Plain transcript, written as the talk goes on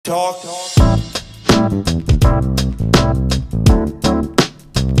Talk.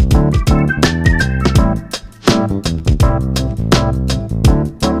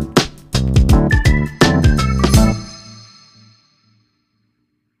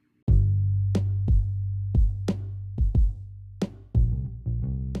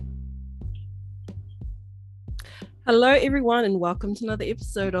 Hello, everyone, and welcome to another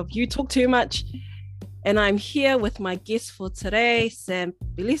episode of You Talk Too Much. And I'm here with my guest for today, Sam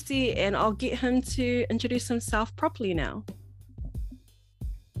Pilisi, and I'll get him to introduce himself properly now.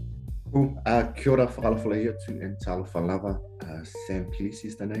 Cool. Kia ora whakalawhala tu and talawhalawa. Sam Pilisi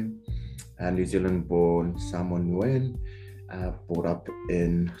is the name. New Zealand born Samoan Niuean. Brought up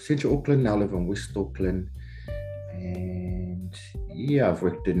in Central Auckland, now live in West Auckland. And yeah, I've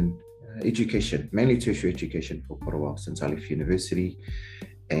worked in education, mainly tertiary education for quite a while since I left university,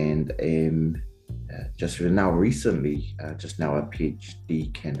 and am just now a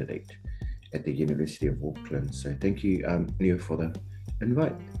PhD candidate at the University of Auckland. So thank you, Neo, for the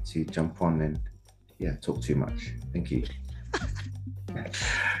invite to jump on and talk too much. Thank you.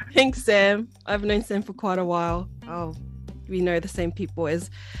 Thanks, Sam. I've known Sam for quite a while. We know the same people as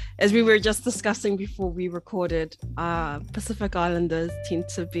we were just discussing before we recorded. Pacific Islanders tend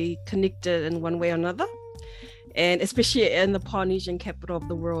to be connected in one way or another, and especially in the Polynesian capital of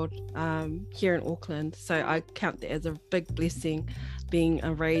the world, here in Auckland. So I count that as a big blessing, being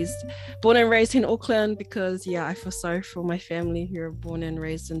born and raised in Auckland, because I feel sorry for my family who are born and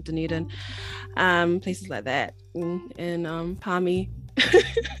raised in Dunedin, places like that, and Palmy.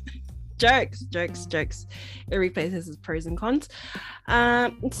 Jokes. Every place has its pros and cons.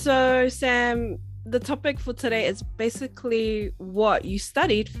 So Sam, the topic for today is basically what you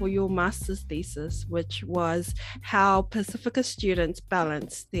studied for your master's thesis, which was how Pacifica students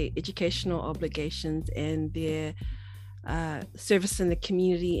balance their educational obligations and their service in the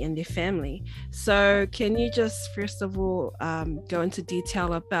community and their family. So can you just first of all go into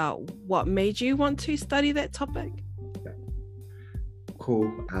detail about what made you want to study that topic?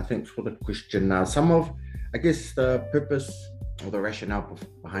 Cool. Thanks for the question. Some of, I guess, the purpose or the rationale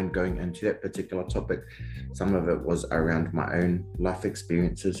behind going into that particular topic, some of it was around my own life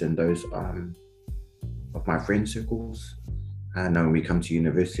experiences and those of my friend circles. And when we come to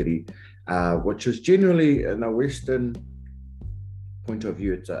university, which is generally, in a Western point of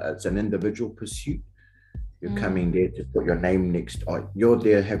view, it's an individual pursuit. You're coming there to put your name next. You're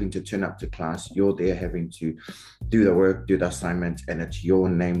there having to turn up to class. You're there having to do the work, do the assignments, and it's your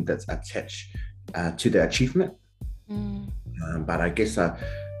name that's attached to the achievement. But I guess a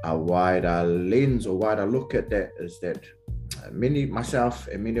wider lens or wider look at that is that myself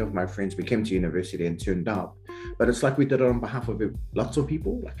and many of my friends, we came to university and turned up, but it's like we did it on behalf of lots of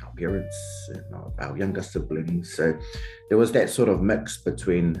people, like our parents and our younger siblings. So there was that sort of mix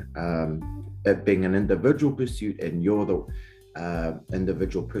between it being an individual pursuit and you're the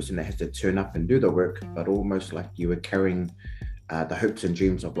individual person that has to turn up and do the work, but almost like you were carrying the hopes and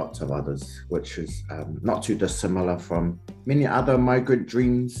dreams of lots of others, which is not too dissimilar from many other migrant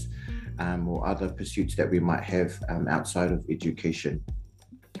dreams or other pursuits that we might have outside of education.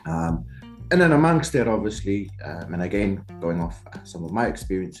 And then amongst that, obviously, and again, going off some of my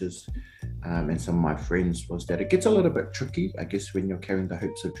experiences and some of my friends, was that it gets a little bit tricky, I guess, when you're carrying the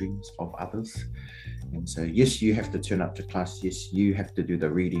hopes or dreams of others. And so, yes, you have to turn up to class. Yes, you have to do the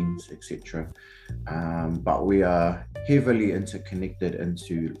readings, etc. But we are heavily interconnected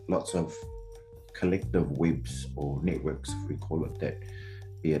into lots of collective webs or networks, if we call it that,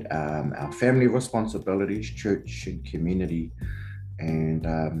 be it our family responsibilities, church and community. And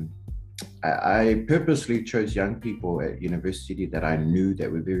I purposely chose young people at university that I knew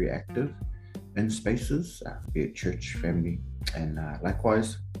that were very active in spaces, be it church, family, and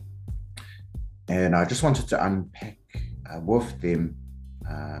likewise. And I just wanted to unpack with them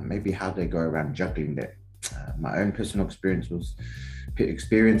maybe how they go around juggling that. My own personal experiences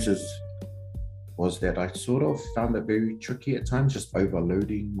was that I sort of found it very tricky at times, just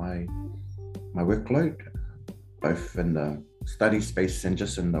overloading my workload, both in the study space and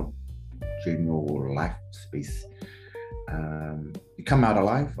just in the general life space. You come out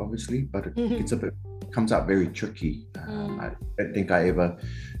alive, obviously, but it comes out very tricky. I don't think I ever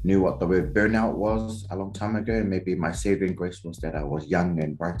knew what the word burnout was a long time ago, and maybe my saving grace was that I was young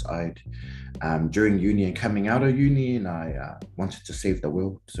and bright-eyed during uni and coming out of uni, and I wanted to save the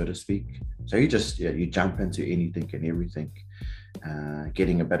world, so to speak. So you jump into anything and everything.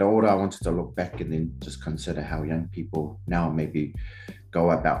 Getting a bit older, I wanted to look back and then just consider how young people now maybe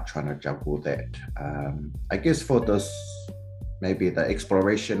go about trying to juggle that. I guess for this, maybe the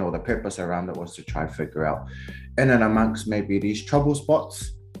exploration or the purpose around it was to try and figure out in and amongst maybe these trouble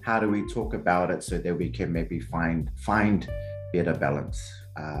spots how do we talk about it so that we can maybe find better balance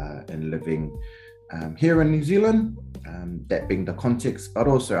in living here in New Zealand, that being the context, but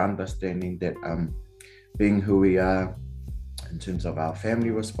also understanding that being who we are in terms of our family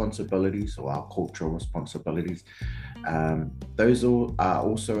responsibilities or our cultural responsibilities, those all are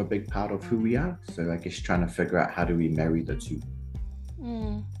also a big part of who we are. So I guess trying to figure out how do we marry the two.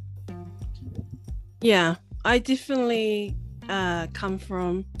 Yeah, I definitely come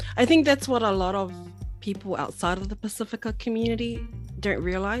from, I think that's what a lot of people outside of the Pacifica community don't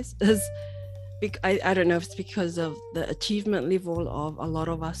realize is, I don't know if it's because of the achievement level of a lot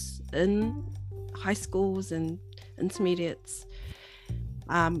of us in high schools and intermediates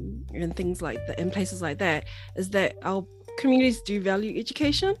and things like that, in places like that, is that our communities do value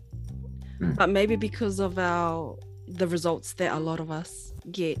education, but maybe because of the results that a lot of us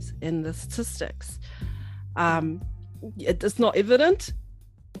get in the statistics, it's not evident.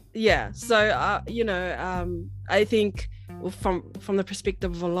 So I think from the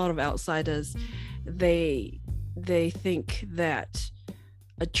perspective of a lot of outsiders, they think that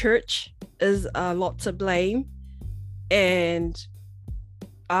a church is a lot to blame, and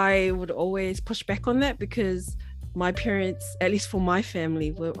I would always push back on that, because my parents, at least for my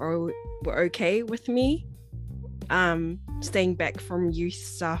family, were okay with me staying back from youth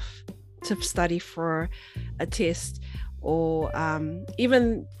stuff to study for a test, or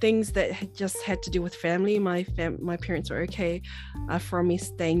even things that just had to do with family. My parents were okay for me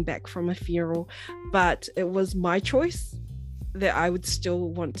staying back from a funeral, but it was my choice that I would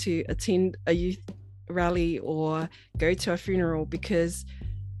still want to attend a youth rally or go to a funeral, because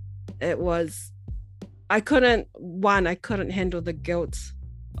I couldn't handle the guilt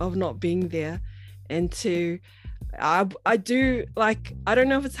of not being there, and I do, like, I don't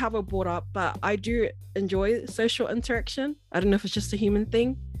know if it's how we're brought up, but I do enjoy social interaction. I don't know if it's just a human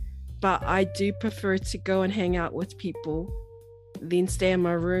thing, but I do prefer to go and hang out with people than stay in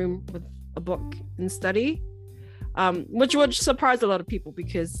my room with a book and study, which would surprise a lot of people,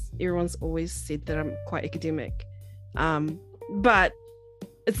 because everyone's always said that I'm quite academic, but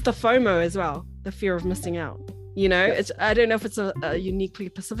it's the FOMO as well, the fear of missing out, I don't know if it's a uniquely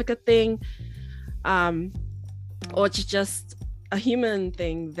Pacifica thing, or it's just a human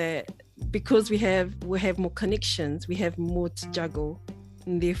thing, that because we have more connections, we have more to juggle,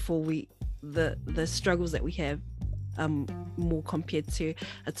 and therefore the struggles that we have more compared to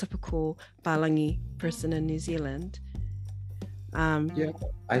a typical Palangi person in New Zealand.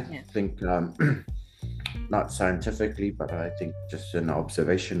 I think not scientifically, but I think just an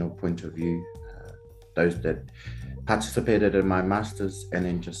observational point of view, those that participated in my masters and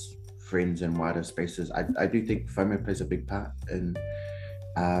then just friends in wider spaces, I do think FOMO plays a big part in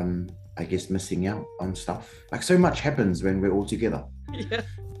I guess missing out on stuff. Like, so much happens when we're all together.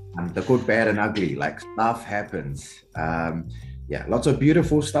 The good, bad and ugly, like, stuff happens. Lots of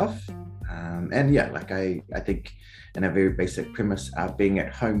beautiful stuff, and like I think in a very basic premise, being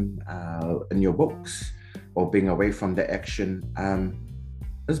at home in your books or being away from the action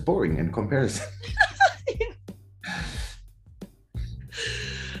is boring in comparison.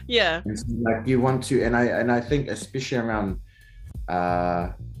 And so, like, you want to, and I think especially around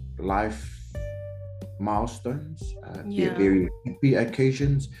life milestones, be it very happy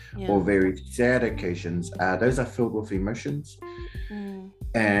occasions or very sad occasions, those are filled with emotions.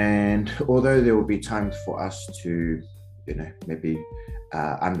 And although there will be times for us to, maybe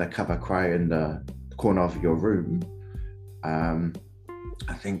undercover cry in the corner of your room,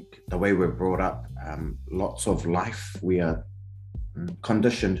 I think the way we're brought up, lots of life we are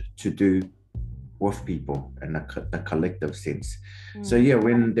conditioned to do with people in the collective sense. So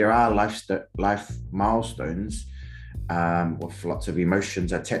when there are life milestones with lots of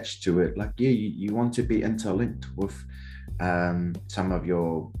emotions attached to it, like you want to be interlinked with some of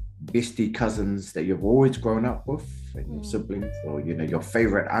your bestie cousins that you've always grown up with, and your siblings, or your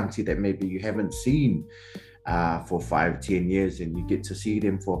favorite auntie that maybe you haven't seen for 5-10 years, and you get to see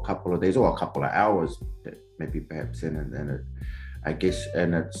them for a couple of days or a couple of hours, maybe perhaps I guess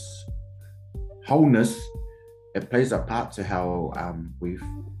in its wholeness, it plays a part to how we've,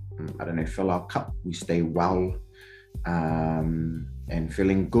 fill our cup. We stay well and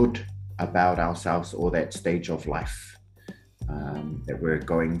feeling good about ourselves or that stage of life that we're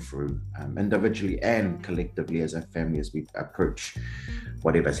going through, individually and collectively as a family, as we approach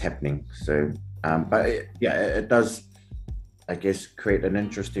whatever's happening. So, but it does, I guess, create an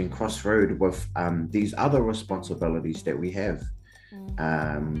interesting crossroad with these other responsibilities that we have.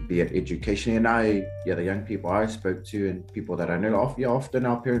 Be it education, and the young people I spoke to and people that I know, often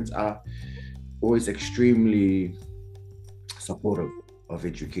our parents are always extremely supportive of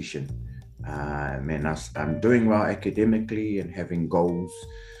education. And us doing well academically and having goals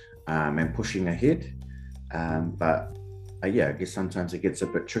and pushing ahead. But I guess sometimes it gets a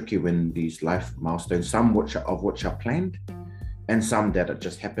bit tricky when these life milestones, some which are planned, and some that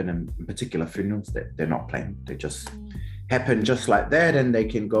just happen in particular funerals that they're not planned. They just happen just like that, and they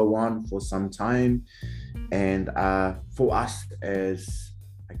can go on for some time. And for us as,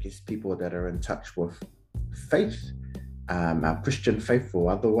 I guess, people that are in touch with faith, our Christian faith or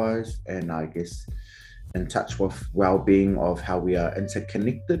otherwise, and I guess in touch with well-being of how we are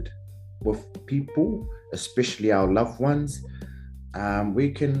interconnected with people, especially our loved ones,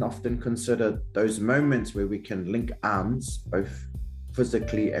 we can often consider those moments where we can link arms, both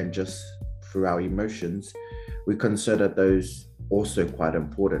physically and just through our emotions. We consider those also quite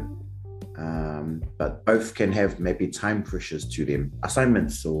important. But both can have maybe time pressures to them.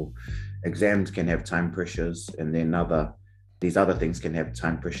 Assignments or exams can have time pressures, and then these other things can have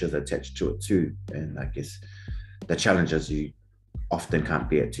time pressures attached to it too. And I guess the challenge is you often can't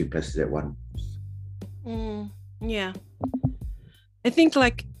be at two places at once. Yeah. I think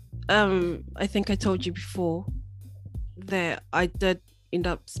I think I told you before that I did end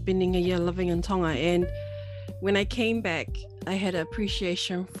up spending a year living in Tonga, and when I came back, I had an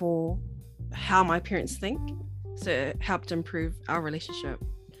appreciation for how my parents think. So it helped improve our relationship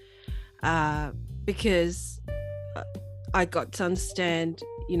because I got to understand,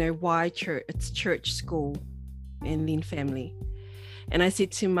 why it's church, school, and then family. And I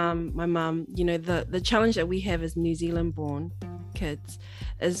said to my mum, the challenge that we have as New Zealand born kids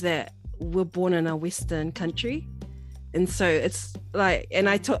is that we're born in a Western country. And so it's like, and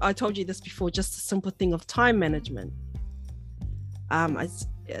I told you this before, just a simple thing of time management.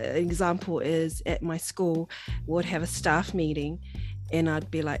 Example is at my school, we'd have a staff meeting and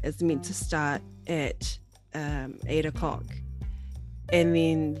I'd be like, it's meant to start at 8:00. And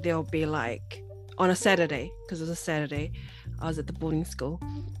then there'll be like, on a Saturday, because it was a Saturday, I was at the boarding school,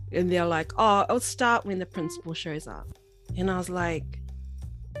 and they're like, oh, it'll start when the principal shows up. And I was like,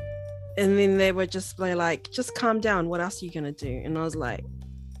 and then they were just like, just calm down, what else are you gonna do? And I was like,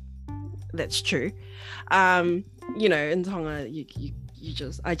 that's true. In Tonga,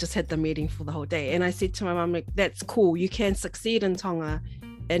 I just had the meeting for the whole day. And I said to my mum, like, that's cool, you can succeed in Tonga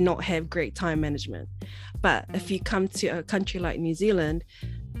and not have great time management. But if you come to a country like New Zealand,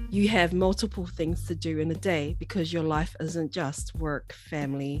 you have multiple things to do in a day, because your life isn't just work,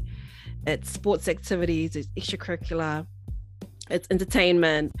 family, it's sports activities, it's extracurricular, it's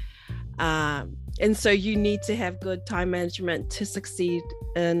entertainment. And so you need to have good time management to succeed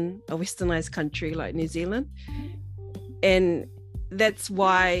in a westernized country like New Zealand. And that's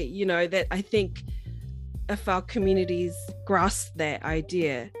why, that I think if our communities grasp that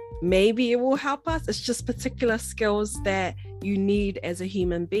idea, maybe it will help us. It's just particular skills that you need as a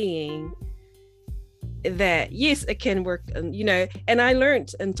human being that, yes, it can work. And, and I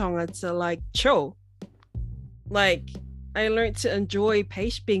learned in Tonga to chill. I learned to enjoy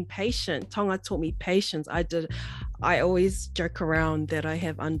being patient. Tonga taught me patience. I always joke around that I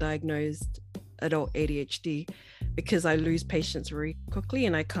have undiagnosed adult ADHD because I lose patience very quickly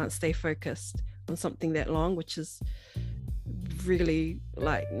and I can't stay focused on something that long, which is really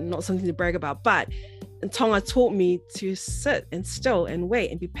not something to brag about. But Tonga taught me to sit and still and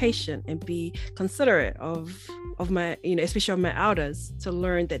wait and be patient and be considerate of my, especially of my elders, to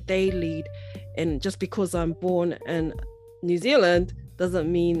learn that they lead. And just because I'm born in New Zealand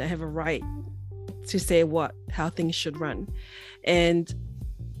doesn't mean I have a right to say how things should run. And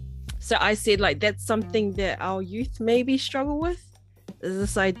so I said, that's something that our youth maybe struggle with, is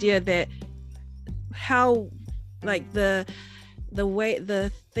this idea that how the way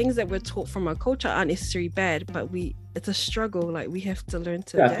the things that we're taught from our culture aren't necessarily bad, but it's a struggle. We have to learn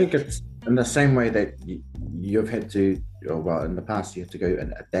to adapt. I think it's in the same way that you've had to, in the past you have to go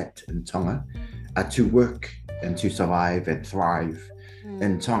and adapt in Tonga to work and to survive and thrive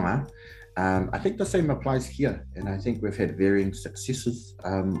in Tonga. I think the same applies here, and I think we've had varying successes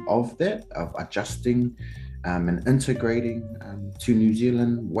of that, of adjusting and integrating to New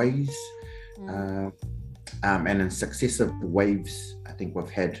Zealand ways. And in successive waves, I think we've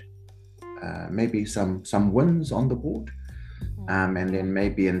had maybe some wins on the board. And then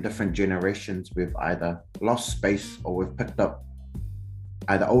maybe in different generations, we've either lost space or we've picked up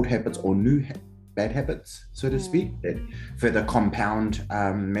either old habits or new bad habits, so to speak, that further compound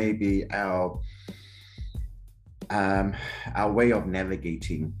maybe our way of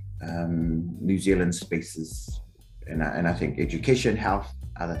navigating New Zealand spaces. And I think education, health,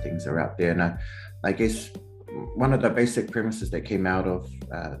 other things are out there. And I guess one of the basic premises that came out of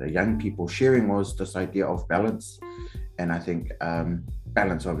the young people sharing was this idea of balance. And I think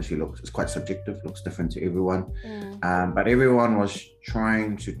balance obviously it's quite subjective, looks different to everyone. But everyone was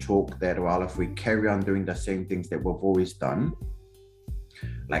trying to talk that, well, if we carry on doing the same things that we've always done,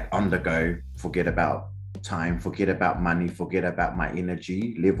 like on the go, forget about time, forget about money, forget about my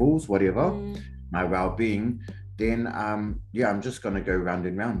energy levels, whatever, my well-being, then I'm just going to go round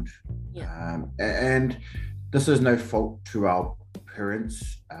and round. And this is no fault to our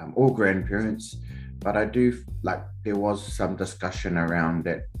parents or grandparents, but I do like there was some discussion around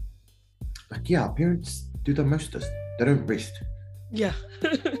that, like, our parents do the mostest, they don't rest.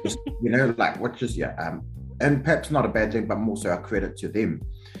 Just, like, which is and perhaps not a bad thing, but more so a credit to them.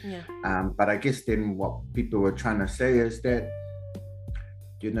 But I guess then what people were trying to say is that,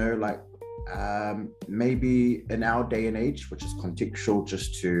 maybe in our day and age, which is contextual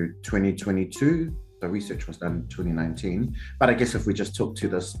just to 2022, the research was done in 2019, but I guess if we just took to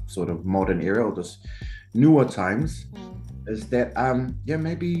this sort of modern era or this newer times, is that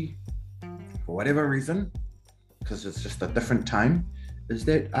maybe for whatever reason, because it's just a different time, is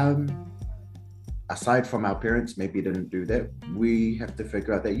that aside from our parents maybe didn't do that, we have to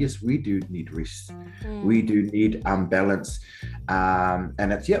figure out that yes, we do need rest. We do need balance,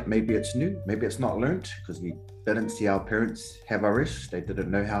 and it's maybe it's new, maybe it's not learned, because we didn't see our parents have a rest. They didn't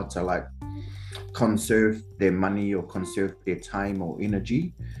know how to like conserve their money or conserve their time or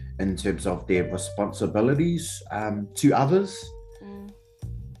energy in terms of their responsibilities to others,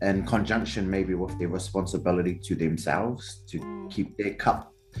 in conjunction maybe with their responsibility to themselves to keep their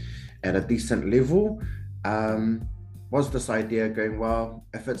cup at a decent level. Was this idea going, well,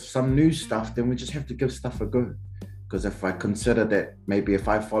 if it's some new stuff, then we just have to give stuff a go. Because if I consider that maybe if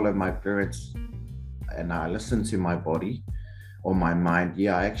I follow my parents and I listen to my body or my mind,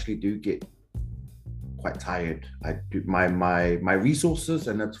 I actually do get quite tired. I do my resources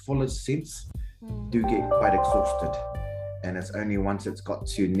in its fullest sense do get quite exhausted. And it's only once it's got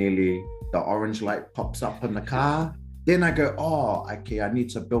to nearly the orange light pops up in the car, then I go, oh, okay, I need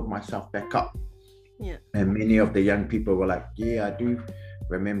to build myself back up. And many of the young people were like, I do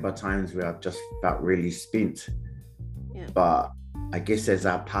remember times where I've just felt really spent. But I guess as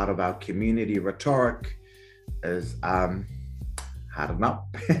a part of our community rhetoric is harden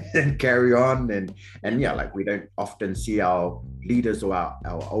up and carry on. And like we don't often see our leaders or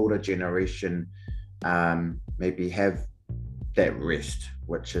our older generation maybe have that rest,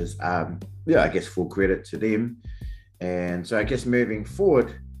 which is, I guess full credit to them. And so I guess moving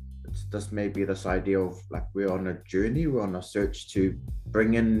forward, this may be this idea of like we're on a journey, we're on a search to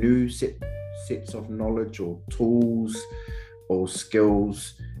bring in new sets of knowledge or tools or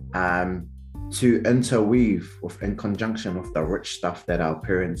skills to interweave in conjunction with the rich stuff that our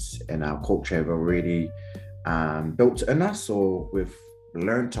parents and our culture have already built in us or we've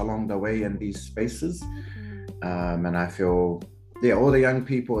learned along the way in these spaces. And I feel, all the young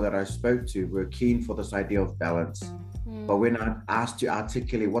people that I spoke to were keen for this idea of balance. But when I asked to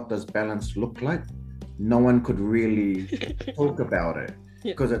articulate what does balance look like, no one could really talk about it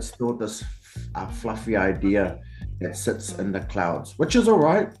because it's still this fluffy idea that sits in the clouds, which is all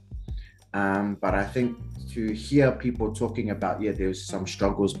right. But I think to hear people talking about, there's some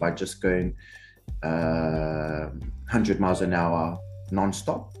struggles by just going 100 miles an hour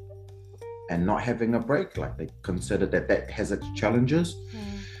nonstop and not having a break, like they consider that has its challenges.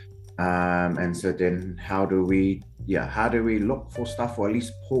 And so then how do we look for stuff, or at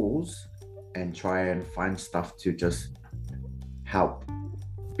least pause and try and find stuff to just help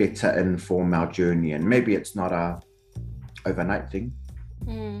better inform our journey? And maybe it's not a overnight thing,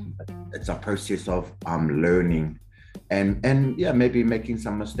 but it's a process of learning and maybe making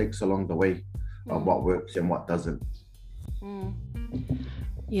some mistakes along the way of what works and what doesn't.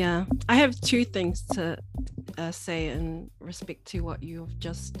 I have two things to say in respect to what you've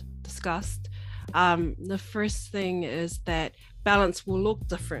just discussed. The first thing is that balance will look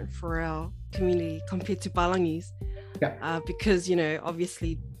different for our community compared to Balangis, because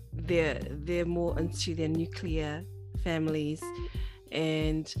obviously they're more into their nuclear families,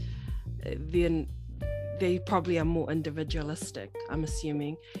 and then they probably are more individualistic, I'm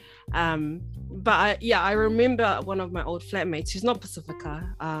assuming. But I remember one of my old flatmates who's not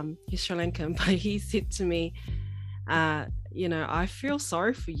Pacifica, he's Sri Lankan, but he said to me, I feel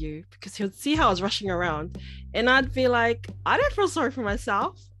sorry for you, because he would see how I was rushing around and I'd be like, I don't feel sorry for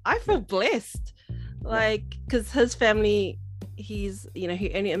myself, I feel blessed, like, because his family, he's he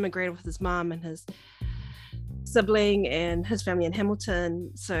only immigrated with his mom and his sibling and his family in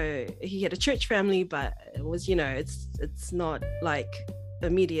Hamilton, so he had a church family, but it was it's not like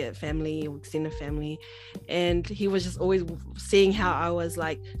immediate family or extended family, and he was just always seeing how I was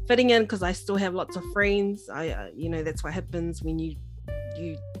like fitting in because I still have lots of friends. I that's what happens when you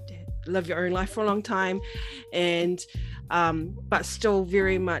you live your own life for a long time, and but still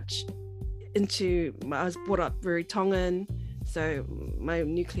very much into, I was brought up very Tongan, so my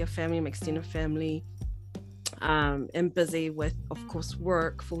nuclear family, my extended family, and busy with, of course,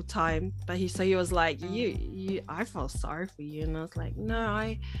 work full time. But he was like, you I felt sorry for you, and I was like, no,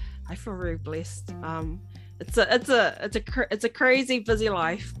 I feel very blessed. It's a crazy busy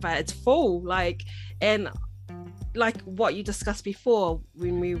life, but it's full, like, and like what you discussed before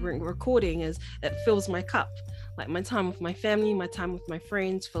when we were recording, is it fills my cup. Like my time with my family, my time with my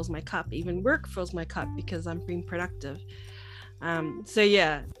friends fills my cup. Even work fills my cup because I'm being productive. So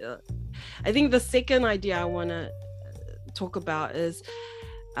yeah, I think the second idea I want to talk about is,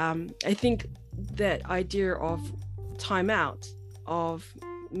 I think that idea of time out, of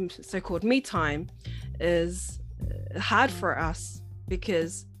so-called me time, is hard for us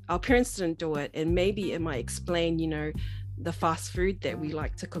because our parents didn't do it, and maybe it might explain, the fast food that we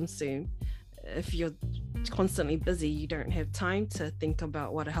like to consume. If you're constantly busy, you don't have time to think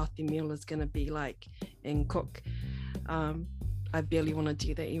about what a healthy meal is going to be like and cook. I barely want to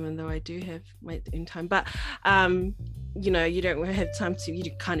do that, even though I do have my own time. But you don't have time to,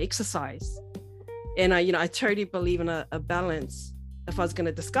 you can't exercise. And I totally believe in a balance. If I was going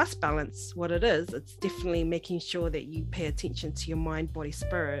to discuss balance, what it is, it's definitely making sure that you pay attention to your mind, body,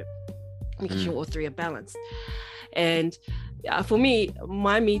 spirit, making sure all three are balanced. And for me,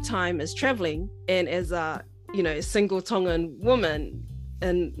 my me time is traveling. And as a single Tongan woman,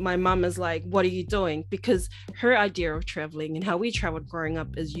 and my mum is like, what are you doing? Because her idea of traveling and how we traveled growing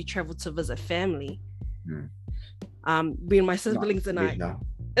up is you travel to visit family. Being my siblings and I,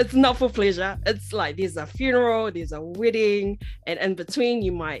 it's not for pleasure. It's like there's a funeral, there's a wedding, and in between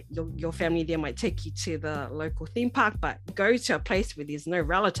your family there might take you to the local theme park, but go to a place where there's no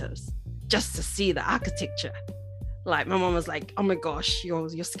relatives just to see the architecture. Like my mom was like, oh my gosh, you're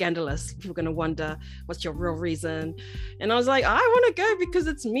scandalous. People are gonna wonder what's your real reason. And I was like, I want to go because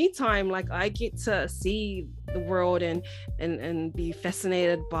it's me time. Like I get to see the world and be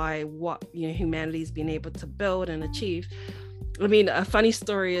fascinated by what humanity's been able to build and achieve. I mean, a funny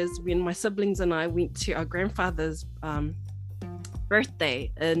story is when my siblings and I went to our grandfather's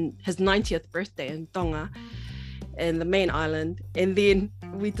birthday, and his 90th birthday in Tonga, in the main island, and then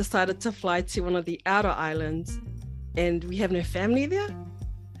we decided to fly to one of the outer islands, and we have no family there.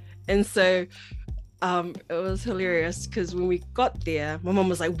 And so it was hilarious because when we got there, my mom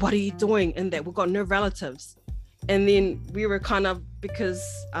was like, what are you doing in there? We've got no relatives. And then we were kind of, because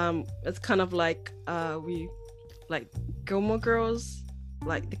it's kind of like we like Gilmore Girls,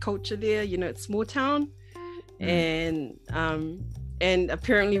 like the culture there, it's small town. And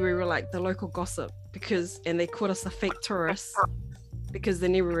apparently we were like the local gossip and they called us the fake tourists because they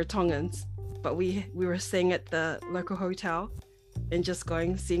knew we were Tongans. But we were staying at the local hotel and just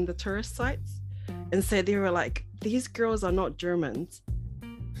seeing the tourist sites. And so they were like, these girls are not Germans.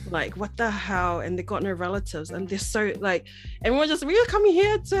 Like, what the hell? And they got no relatives. And they're so like, and we were coming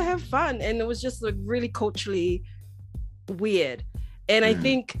here to have fun. And it was just like really culturally weird. And I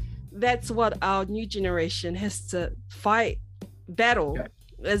think that's what our new generation has to battle,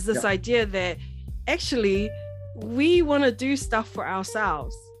 is this idea that actually we want to do stuff for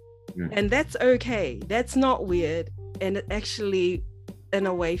ourselves. And that's okay. That's not weird. And it actually, in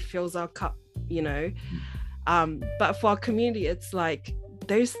a way, fills our cup, But for our community, it's like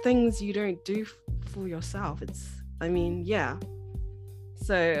those things you don't do for yourself.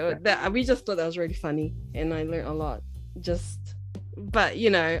 So we just thought that was really funny. And I learned a lot. But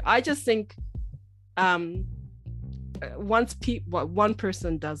I just think once one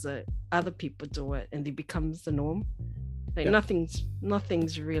person does it, other people do it, and it becomes the norm. Like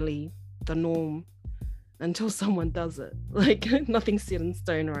nothing's really the norm until someone does it. Like nothing's set in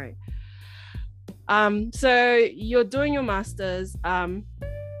stone, right? So you're doing your masters.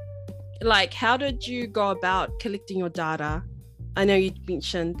 Like how did you go about collecting your data? I know you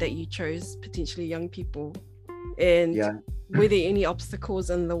mentioned that you chose potentially young people, and were there any obstacles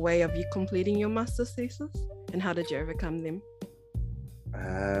in the way of you completing your master's thesis, and how did you overcome them?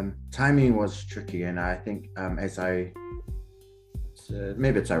 Timing was tricky, and I think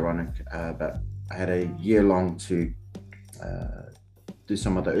maybe it's ironic, but I had a year long to do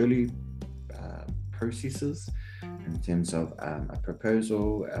some of the early processes in terms of a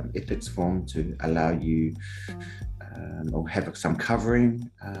proposal, ethics form to allow you or have some covering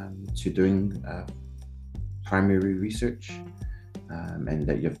to doing primary research, and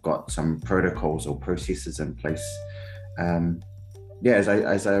that you've got some protocols or processes in place. As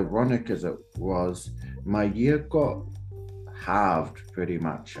ironic as it was, my year got halved pretty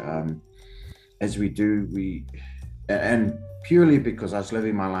much. As we do, and purely because I was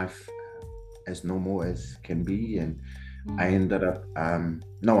living my life as normal as can be, and I ended up,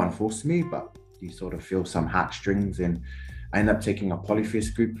 no one forced me, but you sort of feel some heartstrings, and I ended up taking a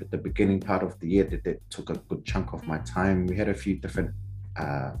polyphase group at the beginning part of the year that took a good chunk of my time. We had a few different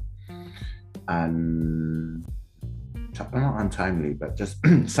not untimely, but just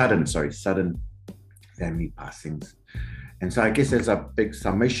sudden family passings. And so I guess as a big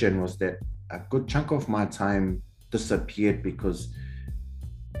summation was that a good chunk of my time disappeared because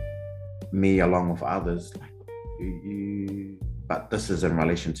me, along with others, like but this is in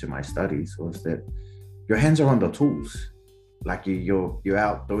relation to my studies, was that your hands are on the tools. Like you're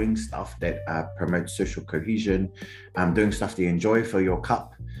out doing stuff that promotes social cohesion, doing stuff that you enjoy for your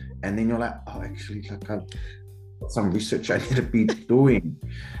cup, and then you're like, oh, actually, like I've got some research I need to be doing,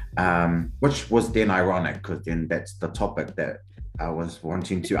 which was then ironic because then that's the topic that I was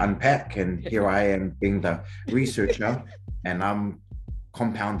wanting to unpack, and here I am being the researcher, and I'm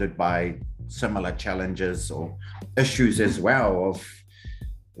compounded by similar challenges or issues as well of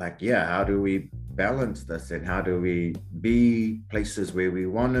like, yeah, how do we balance this, and how do we be places where we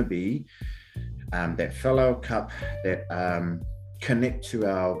want to be, that fill our cup, that connect to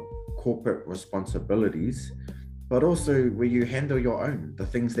our corporate responsibilities, but also where you handle your own, the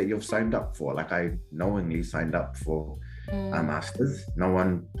things that you've signed up for. Like I knowingly signed up for a master's. No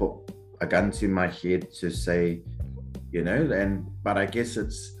one put a gun to my head to say, you know, but I guess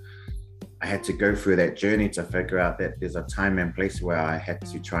I had to go through that journey to figure out that there's a time and place where I had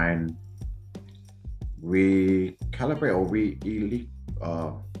to try and recalibrate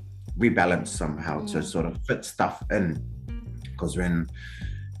or rebalance somehow to sort of fit stuff in. Because when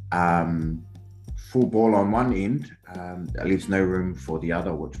full ball on one end, it leaves no room for the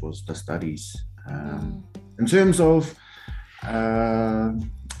other, which was the studies. In terms of,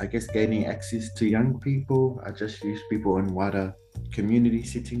 I guess, gaining access to young people, I just used people in wider community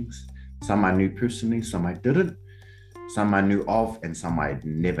settings. Some I knew personally, some I didn't. Some I knew of, and some I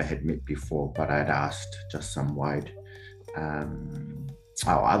never had met before, but I'd asked just some wide.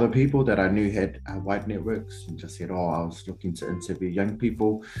 Other people that I knew had wide networks, and just said, I was looking to interview young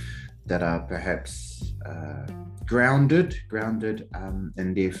people that are perhaps grounded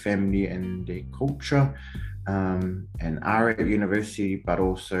in their family and their culture, and are at university, but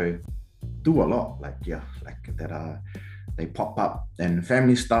also do a lot, they pop up in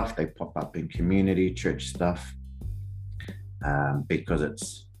family stuff, they pop up in community, church stuff, because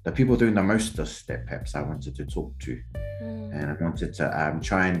it's the people doing the mostest that perhaps I wanted to talk to. And I wanted to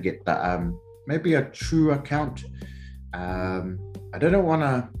try and get the maybe a true account. I don't want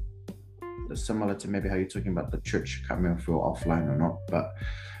to, similar to maybe how you're talking about the church coming through offline or not, but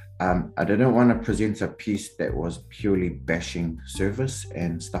I didn't want to present a piece that was purely bashing service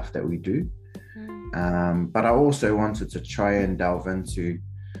and stuff that we do. But I also wanted to try and delve into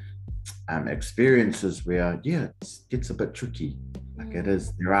experiences where, it gets a bit tricky. Like it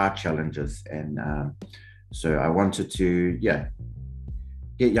is, there are challenges. And so I wanted to, get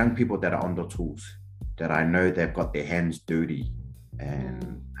young people that are on the tools, that I know they've got their hands dirty.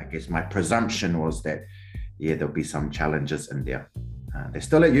 And I guess my presumption was that, there'll be some challenges in there. They're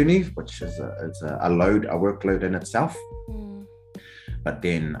still at uni, which is a workload in itself. But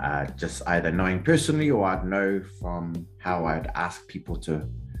then just either knowing personally, or I'd know from how I'd ask people to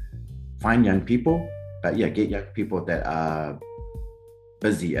find young people, but get young people that are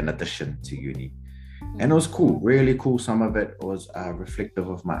busy in addition to uni. And it was cool, really cool. Some of it was reflective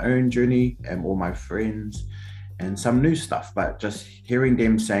of my own journey and all my friends, and some new stuff, but just hearing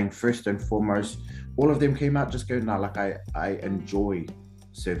them saying, first and foremost, all of them came out just going, I enjoy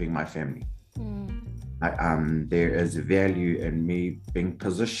serving my family. There is value in me being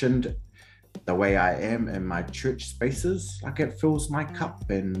positioned the way I am in my church spaces. Like it fills my cup,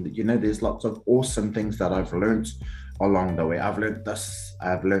 and there's lots of awesome things that I've learned along the way. I've learned this,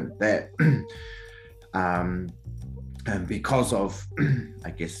 I've learned that, and because of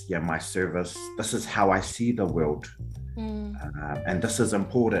I guess my service, this is how I see the world, and this is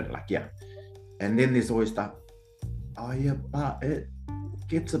important. And then there's always that, but it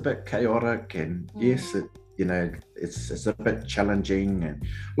gets a bit chaotic, and yes, it's a bit challenging, and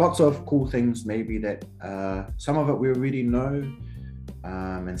lots of cool things maybe that some of it we already know,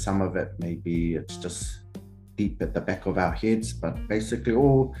 and some of it maybe it's just deep at the back of our heads. But basically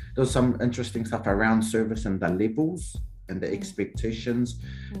there's some interesting stuff around service and the levels and the expectations.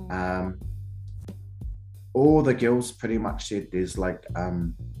 All the girls pretty much said there's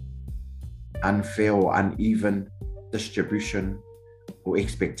unfair or uneven distribution or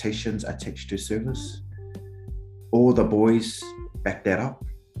expectations attached to service. All the boys back that up,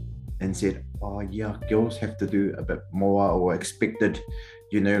 and said, oh yeah, girls have to do a bit more, or expected,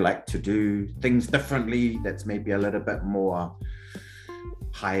 like to do things differently. That's maybe a little bit more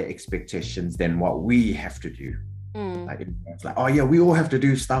higher expectations than what we have to do. Like it's like, oh yeah, we all have to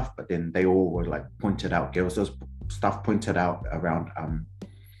do stuff, but then they all were like pointed out, girls, there's stuff pointed out around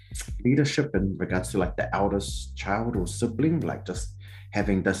leadership in regards to like the eldest child or sibling, like just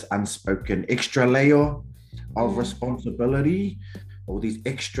having this unspoken extra layer of responsibility, all these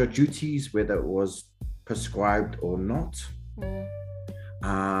extra duties, whether it was prescribed or not.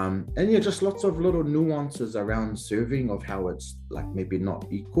 And yeah, just lots of little nuances around serving, of how it's like maybe not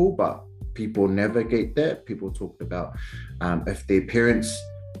equal, but people navigate that. People talked about if their parents,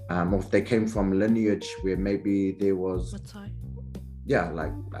 or if they came from lineage where maybe there was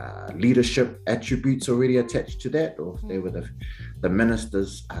leadership attributes already attached to that, or if they were the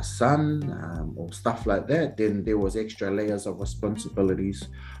minister's son, or stuff like that, then there was extra layers of responsibilities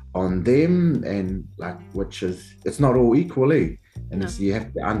on them, and like, which is, it's not all equally. And so you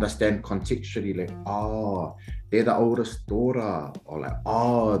have to understand contextually, like, oh, they're the oldest daughter, or like,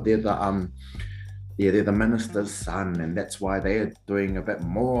 oh, they're the minister's son, and that's why they're doing a bit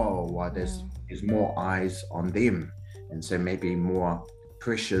more, or why there's more eyes on them, and so maybe more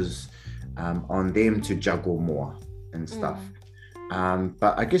pressures on them to juggle more and stuff.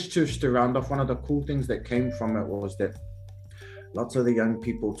 But I guess just to round off, one of the cool things that came from it was that lots of the young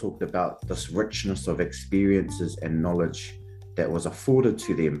people talked about this richness of experiences and knowledge that was afforded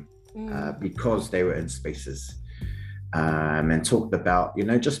to them because they were in spaces, and talked about,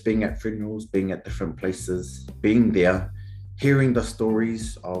 just being at funerals, being at different places, being there, hearing the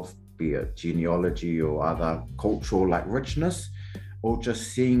stories of, be it genealogy or other cultural like richness, or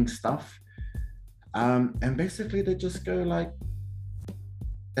just seeing stuff. And basically they just go like,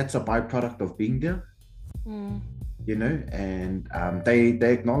 that's a byproduct of being there, and they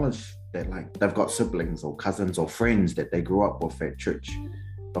acknowledge that like they've got siblings or cousins or friends that they grew up with at church,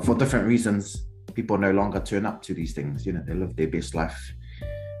 but for different reasons, people no longer turn up to these things. They live their best life.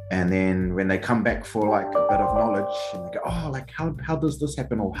 And then when they come back for like a bit of knowledge, and they go, oh, like how does this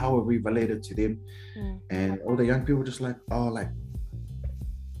happen, or how are we related to them? And all the young people just like, oh,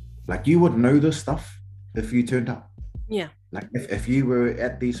 like you would know this stuff if you turned up. Yeah. Like if you were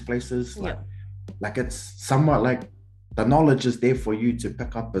at these places, like it's somewhat like the knowledge is there for you to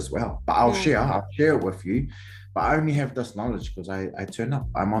pick up as well. But I'll share it with you. But I only have this knowledge because I turn up.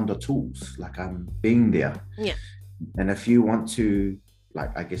 I'm on the tools, like I'm being there. Yeah. And if you want to,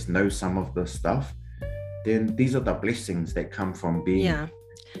 like, I guess, know some of the stuff, then these are the blessings that come from being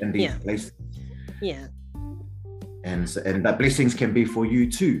in these places. Yeah. And the blessings can be for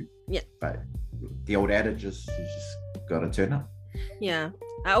you too. Yeah. But the old adage is, you just gotta turn up. Yeah.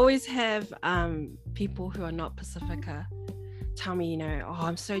 I always have people who are not Pacifica tell me, oh,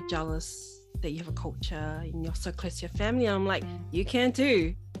 I'm so jealous that you have a culture and you're so close to your family. And I'm like, you can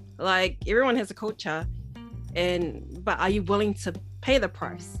too. Like, everyone has a culture, but are you willing to pay the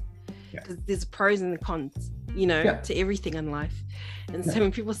price? Because there's pros and the cons, to everything in life. And so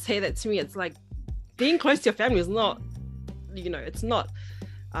when people say that to me, it's like, being close to your family is not, it's not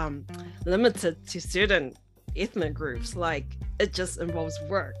limited to certain ethnic groups. Like, it just involves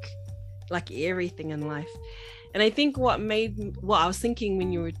work, like everything in life. And I think what I was thinking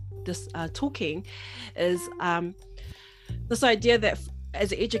when you were just talking is this idea that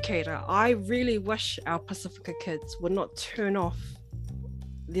as an educator, I really wish our Pacifica kids would not turn off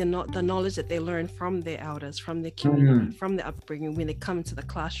the knowledge that they learn from their elders, from their community, from their upbringing when they come into the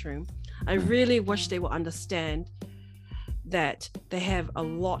classroom. I really wish they would understand that they have a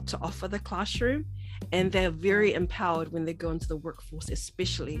lot to offer the classroom, and they're very empowered when they go into the workforce,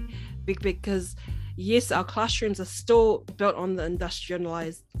 especially because yes, our classrooms are still built on the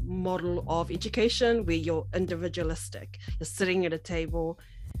industrialized model of education where you're individualistic. You're sitting at a table,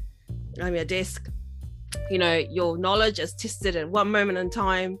 a desk, your knowledge is tested at one moment in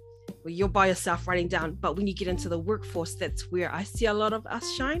time where you're by yourself writing down. But when you get into the workforce, that's where I see a lot of us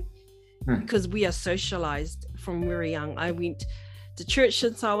shine, because we are socialized from very young. I went to church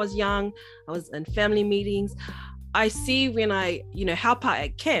since I was young. I was in family meetings. I see when I, help out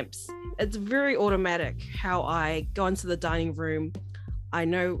at camps, it's very automatic how I go into the dining room. I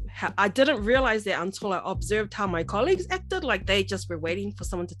know how, I didn't realize that until I observed how my colleagues acted, like they just were waiting for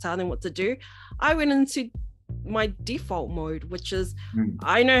someone to tell them what to do. I went into my default mode, which is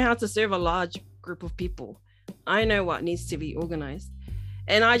I know how to serve a large group of people. I know what needs to be organized.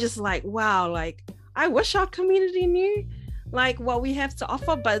 And I just like, wow, like I wish our community knew like what we have to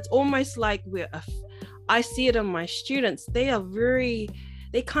offer, but it's almost like I see it in my students. They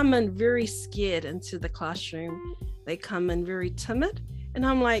come in very scared into the classroom. They come in very timid, And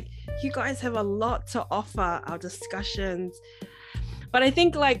I'm like, you guys have a lot to offer our discussions. But I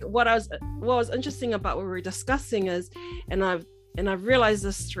think like what was interesting about what we were discussing is, and I've realized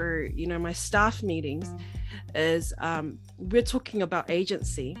this through, you know, my staff meetings, is we're talking about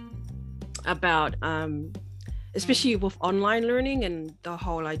agency, about especially with online learning and the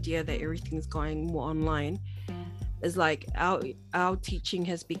whole idea that everything's going more online, is like our teaching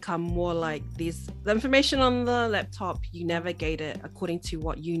has become more like this: the information on the laptop, you navigate it according to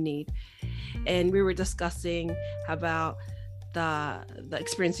what you need. And we were discussing about the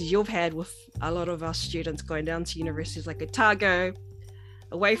experiences you've had with a lot of our students going down to universities like Otago,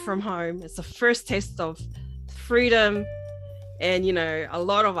 away from home. It's the first taste of freedom. And, you know, a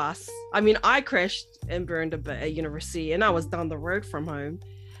lot of us, I mean, I crashed and burned a bit at university, and I was down the road from home.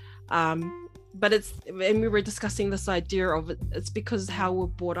 But and we were discussing this idea of it's because how we're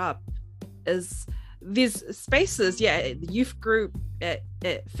brought up is these spaces, the youth group at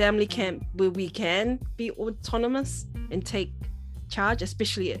family camp, where we can be autonomous and take charge,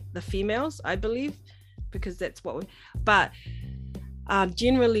 especially the females, I believe, because that's what but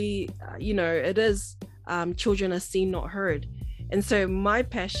generally, you know, it is children are seen, not heard. And so my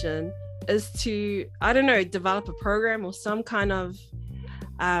passion is to, I don't know, develop a program or some kind of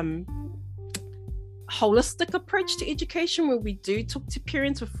holistic approach to education where we do talk to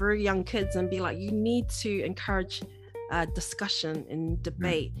parents with very young kids and be like, you need to encourage discussion and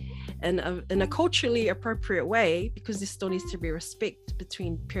debate in a culturally appropriate way, because there still needs to be respect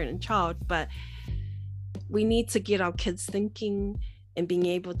between parent and child, but we need to get our kids thinking and being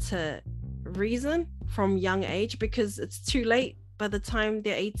able to reason from young age, because it's too late by the time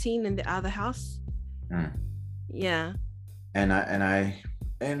they're 18 and they're out of the house. Yeah. And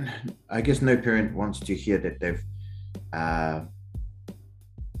I guess no parent wants to hear that they've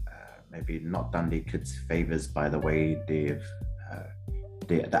maybe not done their kids favors by the way they've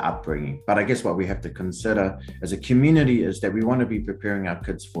the upbringing. But I guess what we have to consider as a community is that we want to be preparing our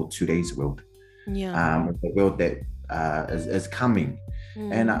kids for today's world. The world that is coming.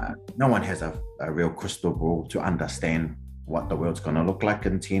 And no one has a real crystal ball to understand what the world's going to look like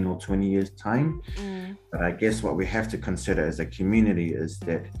in 10 or 20 years time. But I guess what we have to consider as a community is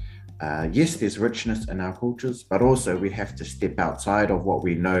that yes, there's richness in our cultures, but also we have to step outside of what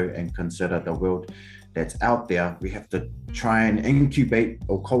we know and consider the world that's out there. We have to try and incubate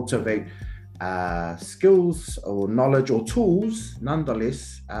or cultivate skills or knowledge or tools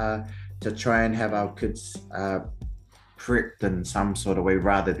nonetheless, to try and have our kids prepped in some sort of way,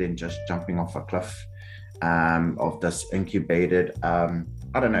 rather than just jumping off a cliff of this incubated,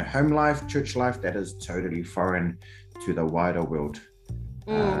 I don't know, home life, church life that is totally foreign to the wider world.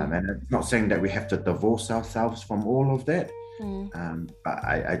 And it's not saying that we have to divorce ourselves from all of that, but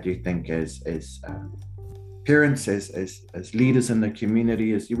I do think as parents, as leaders in the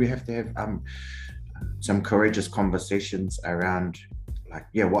community, we have to have some courageous conversations around, like,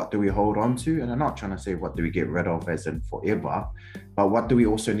 what do we hold on to? And I'm not trying to say what do we get rid of as in forever, but what do we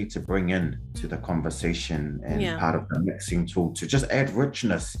also need to bring in to the conversation and part of the mixing tool to just add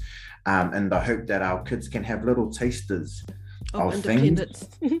richness, in the hope that our kids can have little tasters of independence.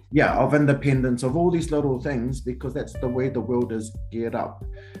 Of independence, of all these little things, because that's the way the world is geared up,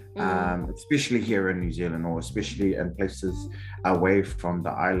 especially here in New Zealand, or especially in places away from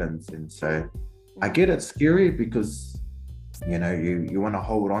the islands. And so I get it's scary, because you know, you want to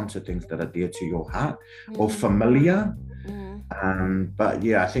hold on to things that are dear to your heart or familiar. But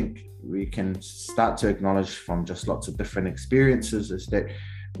I think we can start to acknowledge from just lots of different experiences is that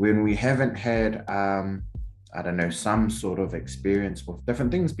when we haven't had, I don't know, some sort of experience with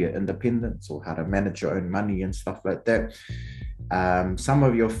different things, be it independence or how to manage your own money and stuff like that, some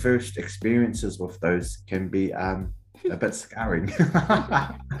of your first experiences with those can be a bit scarring.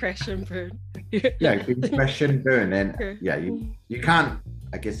 Crash and burn. Crash and burn. And you can't,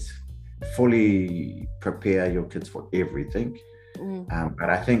 I guess, fully prepare your kids for everything. But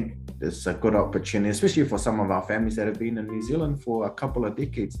I think it's a good opportunity, especially for some of our families that have been in New Zealand for a couple of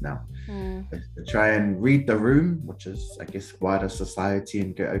decades now, to try and read the room, which is, I guess, wider society,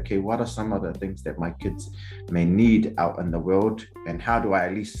 and go, okay, what are some of the things that my kids may need out in the world, and how do I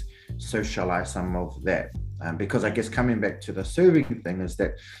at least socialize some of that? Because I guess coming back to the serving thing is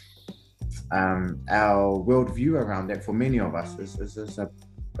that our worldview around that for many of us is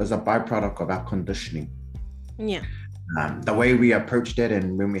a byproduct of our conditioning. The way we approach that,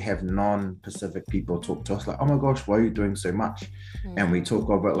 and when we have non-Pacific people talk to us like, oh my gosh, why are you doing so much? And we talk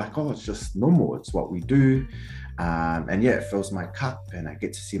about like, oh, it's just normal, it's what we do. And it fills my cup, and I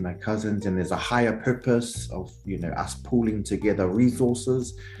get to see my cousins, and there's a higher purpose of, you know, us pooling together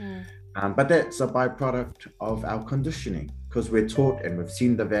resources. But that's a byproduct of our conditioning. because we're taught and we've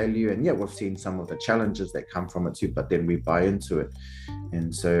seen the value, and yeah, we've seen some of the challenges that come from it too, but then we buy into it.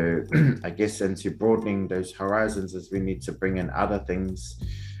 And so I guess into broadening those horizons is we need to bring in other things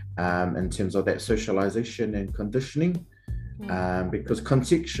in terms of that socialization and conditioning, because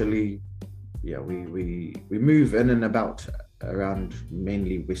contextually, yeah, we move in and about around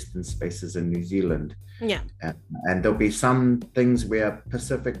mainly Western spaces in New Zealand. Yeah. And there'll be some things where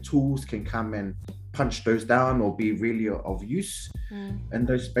Pacific tools can come and punch those down or be really of use in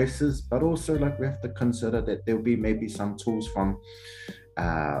those spaces. But also, like, we have to consider that there'll be maybe some tools from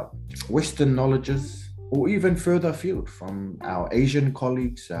Western knowledges, or even further afield from our Asian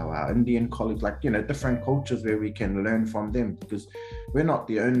colleagues, our Indian colleagues, like, you know, different cultures where we can learn from them, because we're not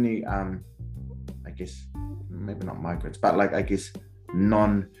the only, I guess, maybe not migrants, but like, I guess,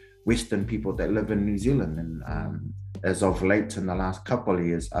 non-Western people that live in New Zealand. And as of late, in the last couple of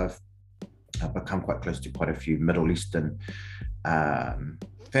years, I've become quite close to quite a few Middle Eastern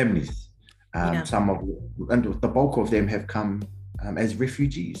families. Some of, and the bulk of them have come as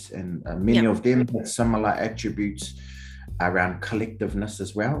refugees, and many of them have similar attributes around collectiveness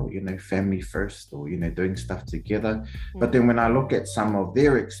as well, you know, family first, or, you know, doing stuff together. But then when I look at some of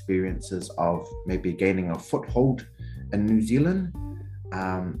their experiences of maybe gaining a foothold in New Zealand,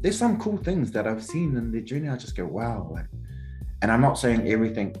 there's some cool things that I've seen in their journey. I just go, wow. Like, and I'm not saying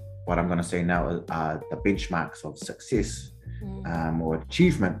everything, what I'm going to say now are the benchmarks of success or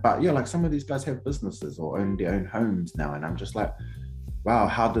achievement, but yeah, like, some of these guys have businesses or own their own homes now, and I'm just like, wow,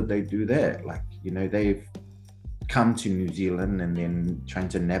 how did they do that? Like, you know, they've come to New Zealand and then trying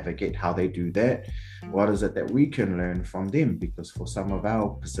to navigate how they do that. What is it that we can learn from them? Because for some of our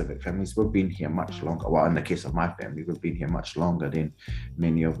Pacific families, we've been here much longer. Well, in the case of my family, we've been here much longer than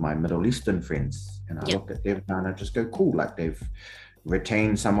many of my Middle Eastern friends. And I look at them and I just go, cool, like, they've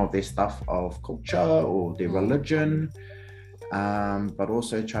retained some of their stuff of culture or their religion, but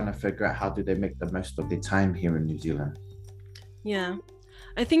also trying to figure out how do they make the most of their time here in New Zealand. Yeah,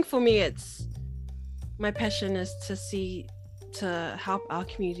 I think for me, my passion is to help our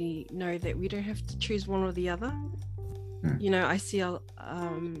community know that we don't have to choose one or the other. You know, I see a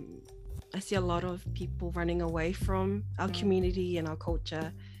lot of people running away from our community and our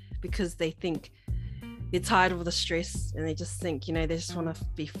culture because they think they're tired of the stress, and they just think, you know, they just want to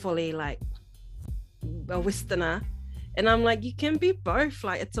be fully like a Westerner. And I'm like, you can be both.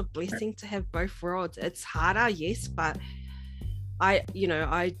 Like, it's a blessing to have both worlds. It's harder, yes, but I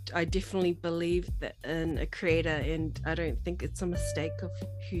definitely believe that in a creator, and I don't think it's a mistake of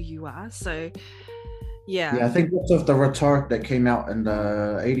who you are. So yeah, I think lots of the rhetoric that came out in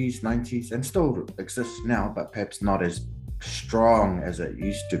the 80s, 90s, and still exists now, but perhaps not as strong as it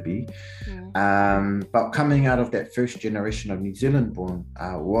used to be. But coming out of that first generation of New Zealand born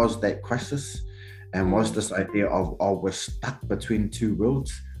was that crisis, and was this idea of, oh, we're stuck between two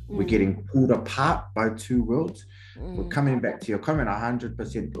worlds. We're getting pulled apart by two worlds. We're coming back to your comment,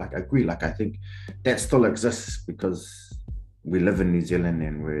 100% like agree. Like, I think that still exists because we live in New Zealand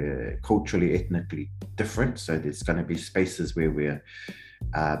and we're culturally, ethnically different. So there's going to be spaces where we're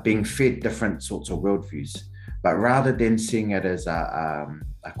being fed different sorts of worldviews. But rather than seeing it as a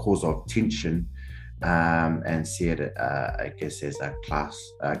cause of tension, and see it, I guess, as a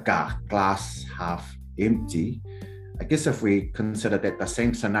glass half empty, I guess if we consider that the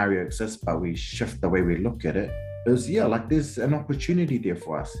same scenario exists, but we shift the way we look at it, is, yeah, like, there's an opportunity there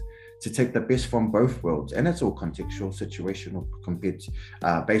for us to take the best from both worlds. And it's all contextual, situational, compared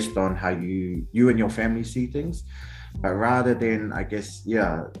to, based on how you and your family see things. But rather than, I guess,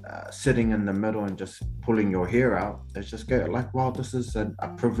 sitting in the middle and just pulling your hair out, let's just go like, wow, this is a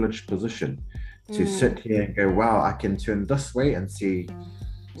privileged position to sit here and go, wow, I can turn this way and see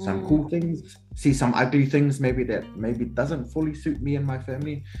some cool things, see some ugly things maybe that maybe doesn't fully suit me and my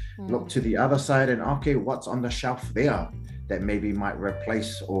family. Look to the other side and, okay, what's on the shelf there that maybe might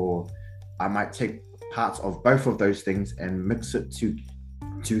replace, or I might take parts of both of those things and mix it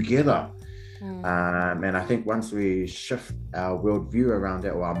together. And I think once we shift our worldview around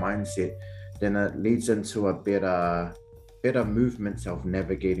that, or our mindset, then it leads into a better movements of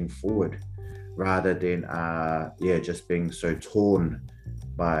navigating forward, rather than just being so torn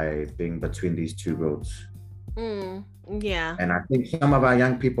by being between these two worlds. And I think some of our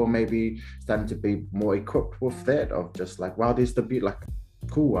young people may be starting to be more equipped with that, of just like, wow, there's the beauty, like,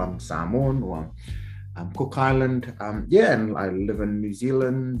 cool, I'm Samoan, or I'm Cook Island, and I live in New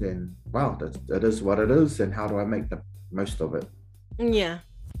Zealand, and wow, that is what it is, and how do I make the most of it? Yeah,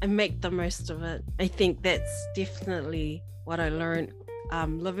 and make the most of it. I think that's definitely what I learned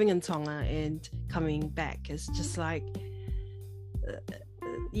living in Tonga and coming back. Is just like,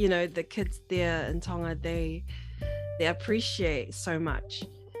 you know, the kids there in Tonga, they they appreciate so much,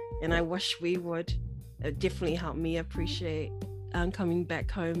 and I wish we would. It definitely helped me appreciate coming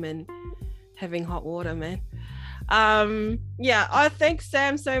back home and having hot water, man. Thanks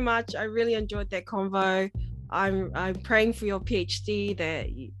Sam so much. I really enjoyed that convo. I'm praying for your PhD,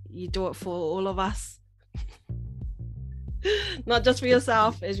 that you do it for all of us. Not just for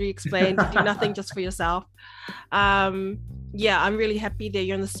yourself, as we explained. Do nothing just for yourself. I'm really happy that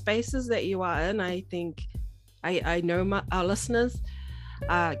you're in the spaces that you are in. I think I know our listeners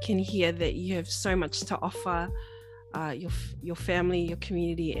can hear that you have so much to offer your family, your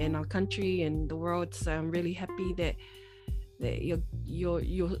community, and our country and the world. So I'm really happy that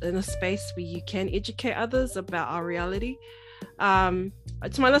you're in a space where you can educate others about our reality. To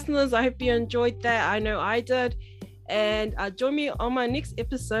my listeners, I hope you enjoyed that. I know I did. And join me on my next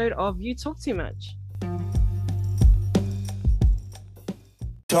episode of You Talk Too Much.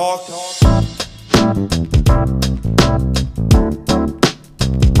 Talk.